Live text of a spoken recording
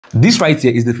This right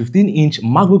here is the 15-inch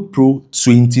MacBook Pro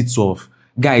 2012.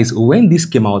 Guys, when this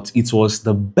came out, it was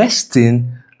the best thing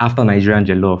after Nigerian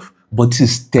Jollof. But this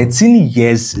is 13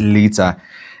 years later.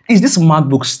 Is this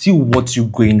MacBook still what you're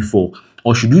going for?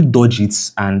 Or should you dodge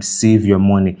it and save your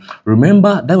money?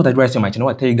 Remember, that's what I do right on my channel.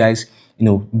 I tell you guys,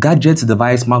 gadgets,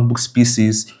 device, MacBooks,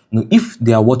 PCs, if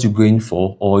they are what you're going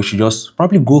for, or you should just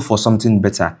probably go for something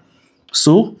better.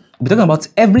 So, we're talking about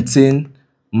everything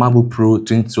MacBook Pro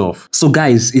 2012. So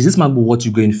guys, is this MacBook what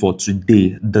you're going for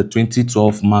today, the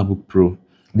 2012 MacBook Pro?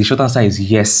 The short answer is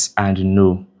yes and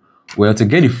no. Well, to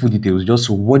get the full details, just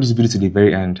watch this video to the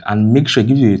very end and make sure it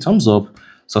gives you a thumbs up,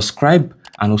 subscribe,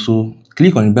 and also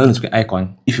click on the bell notification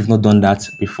icon if you've not done that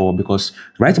before, because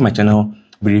right on my channel,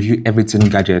 we review everything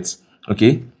gadgets.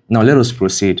 Okay, now let us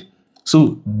proceed.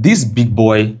 So this big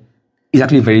boy is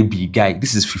actually very big, guy.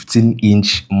 This is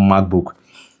 15-inch MacBook,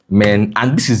 man,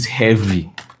 and this is heavy.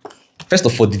 First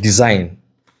of all, the design,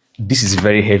 this is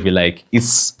very heavy. Like,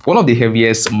 it's one of the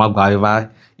heaviest MacBook I've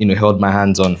ever held my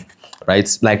hands on,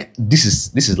 right? Like, this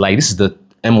is the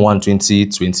M1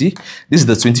 2020. This is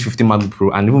the 2015 MacBook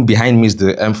Pro, and even behind me is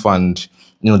the M4 and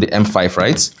the M5,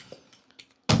 right?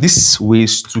 This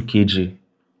weighs 2 kg,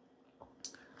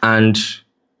 and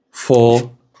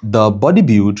for the body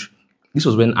build, this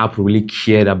was when Apple really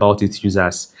cared about its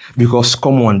users, because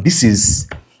come on,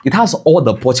 it has all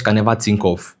the ports you can ever think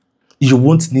of. You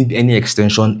won't need any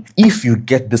extension if you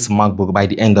get this MacBook by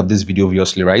the end of this video,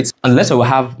 obviously, right? Unless we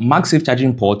have MagSafe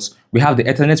charging ports, we have the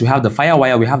Ethernet, we have the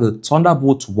Firewire, we have the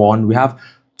Thunderbolt 1, we have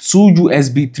 2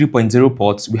 USB 3.0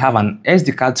 ports, we have an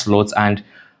SD card slot, and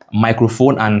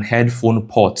microphone and headphone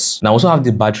ports. Now, I also have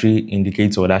the battery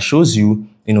indicator that shows you,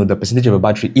 the percentage of a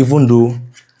battery, even though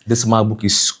this MacBook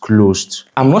is closed.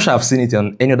 I'm not sure I've seen it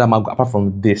on any other MacBook apart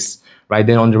from this. Right,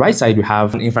 then on the right side, you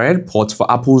have an infrared port for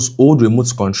Apple's old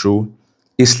remote control,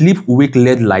 a sleep-wake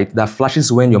LED light that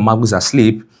flashes when your MacBooks are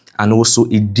asleep, and also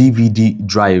a DVD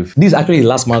drive. This is actually the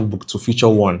last MacBook to feature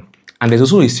one. And there's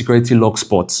also a security lock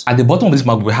spot. At the bottom of this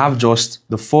MacBook, we have just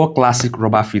the 4 classic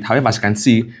rubber feet. However, as you can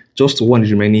see, just one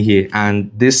is remaining here.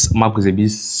 And this MacBook is a bit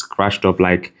scratched up,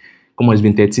 like, come on, it's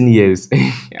been 13 years.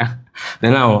 Yeah.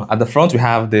 Then now, at the front, we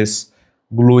have this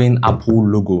glowing Apple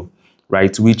logo,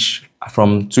 right, which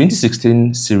from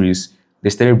 2016 series,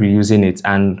 they started reusing it,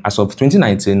 and as of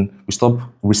 2019, we stopped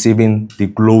receiving the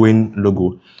glowing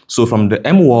logo. So from the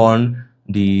M1,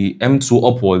 the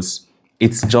M2 upwards,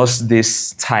 it's just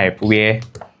this type where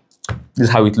this is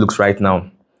how it looks right now.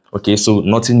 Okay, so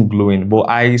nothing glowing, but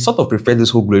I sort of prefer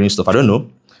this whole glowing stuff. I don't know,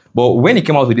 but when it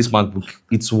came out with this MacBook,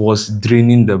 it was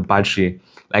draining the battery.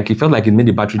 Like, it felt like it made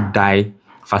the battery die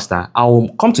faster. I'll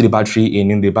come to the battery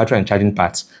in the battery and charging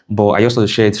part, but I also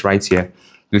share it right here.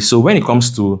 So when it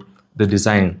comes to the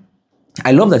design,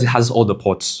 I love that it has all the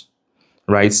ports,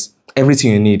 right?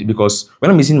 Everything you need, because when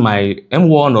I'm using my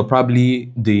M1 or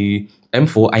probably the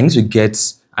M4, I need to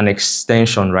get an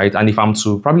extension, right? And if I'm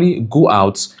to probably go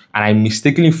out and I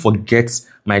mistakenly forget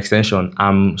my extension,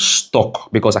 I'm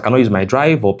stuck because I cannot use my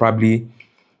drive, or probably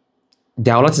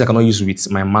there are a lot of things I cannot use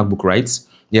with my MacBook, right?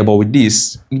 Yeah, but with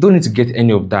this, you don't need to get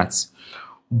any of that.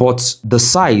 But the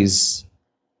size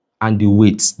and the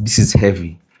weight, this is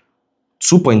heavy.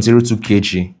 2.02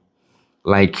 kg.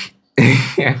 Like,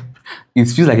 it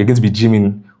feels like you're going to be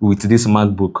gymming with this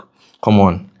MacBook. Come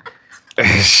on.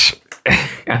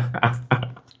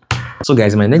 So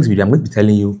guys, in my next video, I'm going to be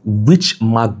telling you which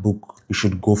MacBook you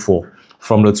should go for.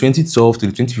 From the 2012 to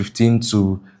the 2015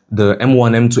 to the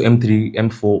M1, M2, M3,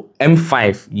 M4,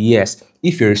 M5, yes.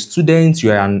 If you're a student,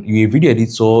 you're a video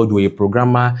editor, you're a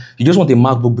programmer, you just want a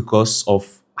MacBook because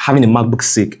of having a MacBook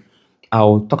sake,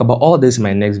 I'll talk about all this in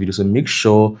my next video. So make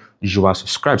sure you are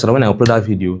subscribed so that when I upload that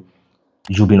video,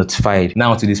 you'll be notified.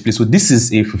 Now to display. So this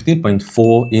is a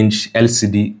 15.4-inch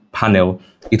LCD panel.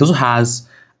 It also has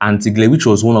anti-glare, which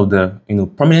was one of the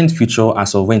prominent feature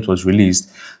as of when it was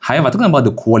released. However, talking about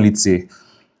the quality,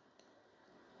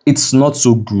 it's not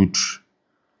so good,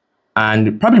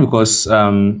 and probably because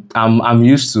I'm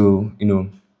used to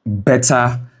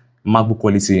better MacBook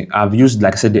quality. I've used,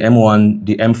 like I said, the M1,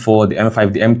 the M4, the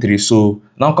M5, the M3. So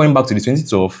now coming back to the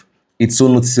 2012, it's so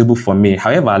noticeable for me.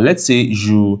 However, let's say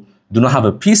you do not have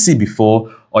a PC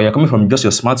before, or you're coming from just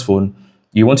your smartphone,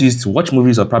 you want to use it to watch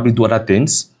movies or probably do other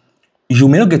things, you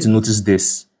may not get to notice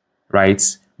this,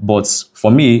 right? But for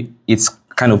me, it's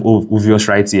kind of obvious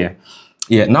right here.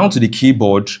 Yeah, now to the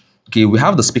keyboard. Okay, we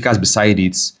have the speakers beside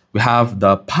it. We have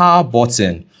the power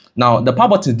button. Now, the power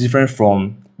button is different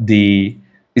from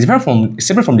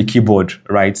separate from the keyboard,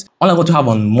 right? Unlike what you have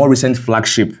on more recent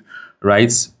flagship,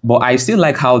 right? But I still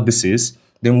like how this is.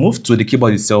 Then move to the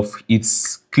keyboard itself.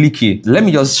 It's clicky. Let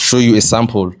me just show you a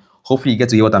sample Hopefully you get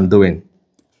to hear what I'm doing.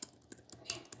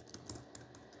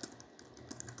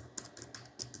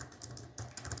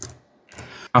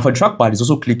 And for the trackpad, it's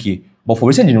also clicky. But for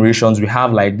recent generations, we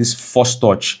have like this force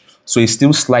touch. So it's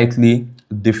still slightly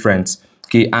different.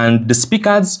 Okay, and the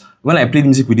speakers, when I played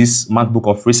music with this MacBook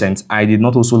of recent, I did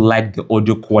not also like the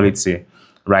audio quality,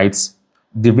 right?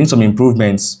 There have been some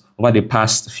improvements over the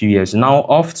past few years. Now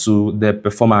off to the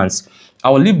performance. I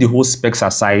will leave the whole specs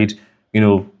aside. You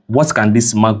know, what can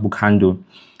this MacBook handle?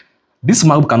 This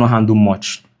MacBook cannot handle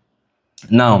much.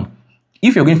 Now,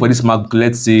 if you're going for this MacBook,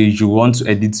 let's say you want to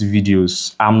edit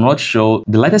videos, I'm not sure.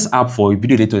 The latest app for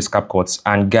video editor is CapCut,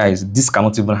 and guys, this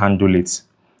cannot even handle it,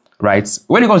 right?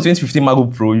 When it comes to 2015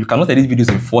 MacBook Pro, you cannot edit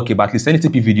videos in 4K, but at least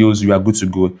 1080p videos, you are good to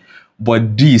go.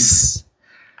 But this,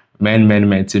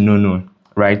 it's a no,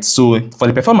 right? So for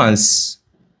the performance,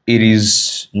 it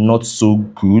is not so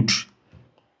good.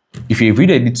 If you're a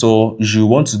video editor, you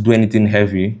want to do anything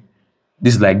heavy,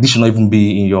 this should not even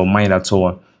be in your mind at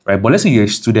all, right? But let's say you're a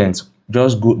student,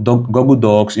 just go Google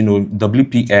Docs, you know,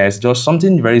 WPS, just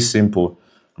something very simple,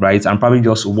 right? And probably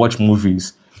just watch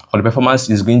movies. Or the performance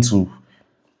is going to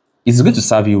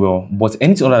serve you well. But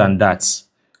anything other than that,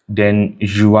 then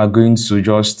you are going to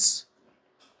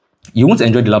you won't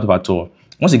enjoy the laptop at all.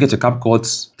 Once you get to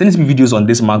CapCut, 1080p videos on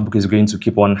this MacBook is going to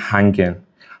keep on hanging.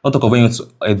 Not talk of when you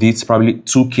edit probably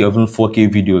 2K or even 4K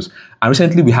videos. And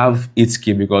recently we have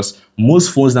 8K because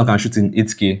most phones now can shoot in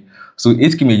 8K. So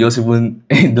 8K may just even,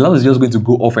 the laptop is just going to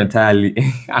go off entirely.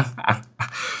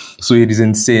 So it is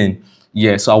insane.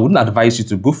 Yeah, so I wouldn't advise you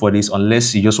to go for this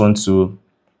unless you just want to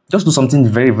do something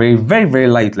very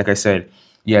light, like I said.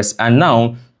 Yes, and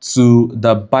now to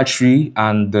the battery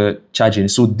and the charging.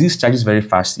 So this charges very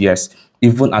fast, yes,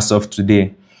 even as of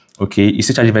today. Okay, it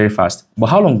still charges very fast. But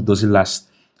how long does it last?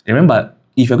 Remember,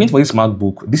 if you're going for this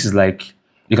MacBook, this is like,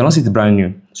 you cannot see it brand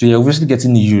new. So you're obviously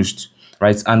getting used,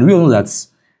 right? And we all know that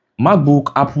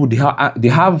MacBook, Apple, they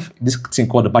have this thing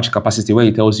called the battery capacity where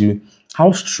it tells you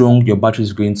how strong your battery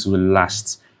is going to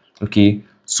last. Okay,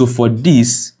 so for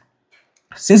this,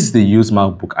 since it's the used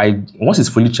MacBook, once it's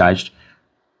fully charged,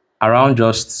 around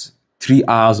just 3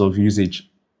 hours of usage,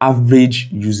 average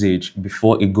usage,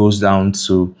 before it goes down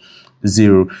to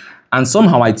 0. And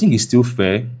somehow I think it's still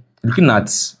fair, looking at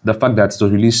the fact that it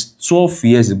was released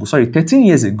 13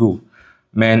 years ago,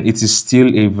 man, it is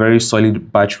still a very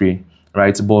solid battery,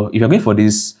 right? But if you're going for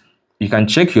this, you can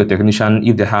check your technician.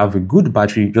 If they have a good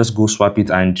battery, just go swap it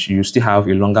and you still have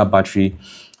a longer battery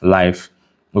life.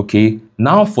 Okay,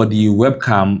 now for the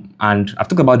webcam, and I've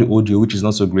talked about the audio, which is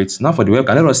not so great. Now for the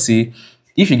webcam, let us see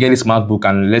if you get this MacBook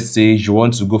and let's say you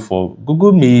want to go for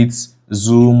Google Meet,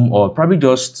 Zoom, or probably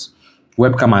just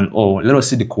webcam and all. Let us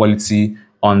see the quality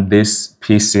on this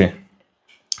PC.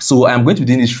 So I'm going to be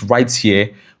doing this right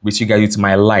here with you guys with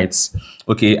my lights.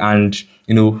 Okay, and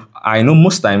you know, I know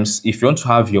most times if you want to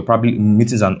have your probably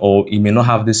meetings and all, you may not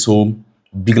have this whole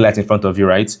big light in front of you,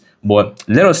 right? But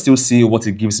let us still see what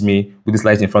it gives me with this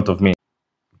light in front of me.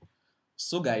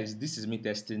 So guys, this is me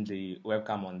testing the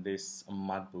webcam on this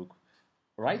MacBook.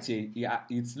 Right here, yeah,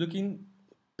 it's looking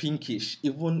pinkish,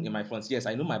 even in my front. Yes,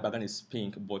 I know my background is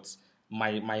pink, but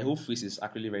my whole face is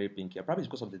actually very pink. Yeah, probably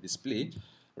because of the display,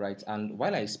 right? And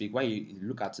while I speak, while you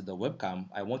look at the webcam,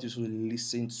 I want you to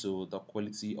listen to the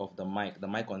quality of the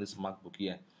mic on this MacBook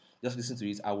here. Just listen to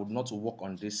it. I would not work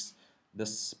on this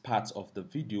part of the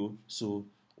video. So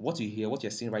what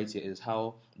you're seeing right here is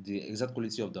how the exact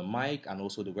quality of the mic and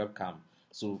also the webcam.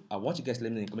 So I want you guys to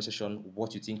let me know in the comment section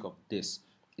what you think of this.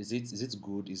 Is it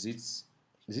good? Is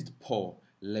it poor?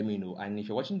 Let me know. And if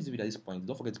you're watching this video at this point,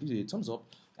 don't forget to give it a thumbs up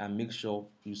and make sure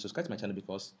you subscribe to my channel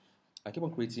because I keep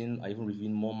on creating, I even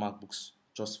reviewing more MacBooks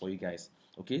just for you guys.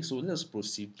 Okay, so let's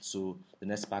proceed to the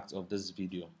next part of this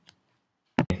video.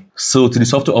 So to the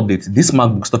software update, this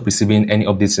MacBook stopped receiving any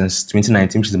updates since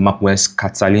 2019, which is the macOS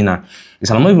Catalina. And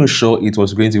I'm not even sure it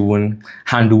was going to even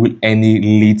handle any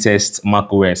latest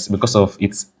macOS because of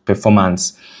its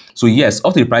performance. So yes,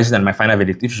 up to the prices and my final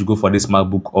verdict, if you should go for this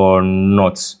MacBook or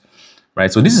not. Right,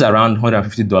 so this is around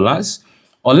 $150,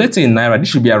 or let's say in Naira, this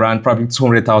should be around probably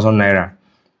 200,000 Naira.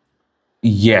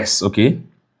 Yes, okay.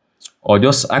 Or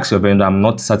just ask your vendor, I'm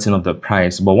not certain of the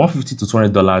price, but $150 to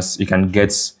 $200, you can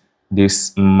get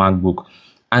this MacBook.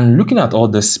 And looking at all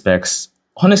the specs,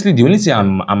 honestly, the only thing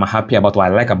I'm happy about, what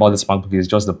I like about this MacBook is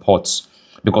just the ports,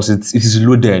 because it is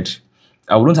loaded.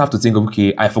 I wouldn't have to think of,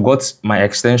 okay, I forgot my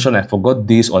extension, I forgot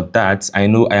this or that. I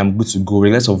know I am good to go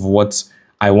regardless of what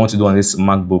I want to do on this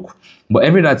MacBook. But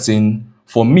every that thing,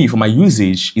 for me, for my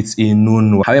usage, it's a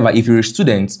no-no. However, if you're a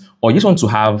student or you just want to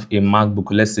have a MacBook,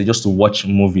 let's say just to watch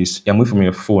movies, you're away from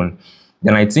your phone,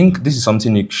 then I think this is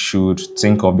something you should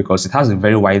think of, because it has a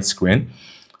very wide screen,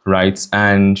 right?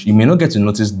 And you may not get to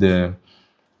notice the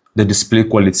display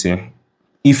quality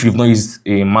if you've not used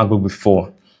a MacBook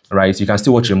before, right? You can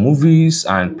still watch your movies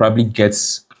and probably get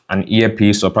an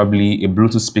earpiece or probably a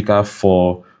Bluetooth speaker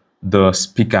for the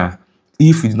speaker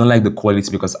if you do not like the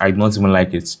quality, because I do not even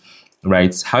like it,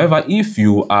 right? However, if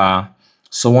you are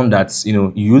someone that's,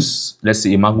 use, let's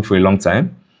say, a MacBook for a long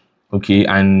time, okay,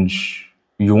 and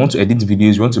you want to edit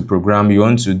videos, you want to program, you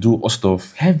want to do all sort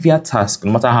of heavier tasks,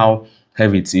 no matter how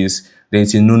heavy it is, then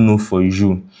it's a no-no for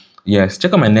you. Yes,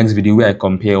 check out my next video where I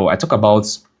compare, or I talk about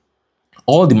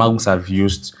all the MacBooks I've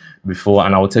used before,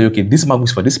 and I will tell you, okay, this MacBook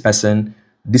is for this person,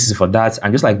 this is for that,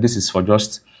 and just like this is for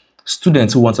just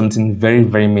students who want something very,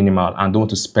 very minimal and don't want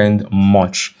to spend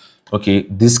much. Okay,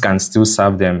 this can still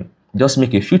serve them. Just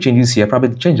make a few changes here,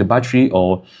 probably change the battery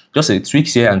or just a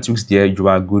tweaks here and tweaks there, you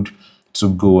are good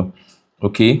to go.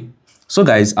 Okay, so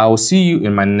guys, I will see you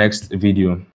in my next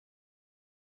video.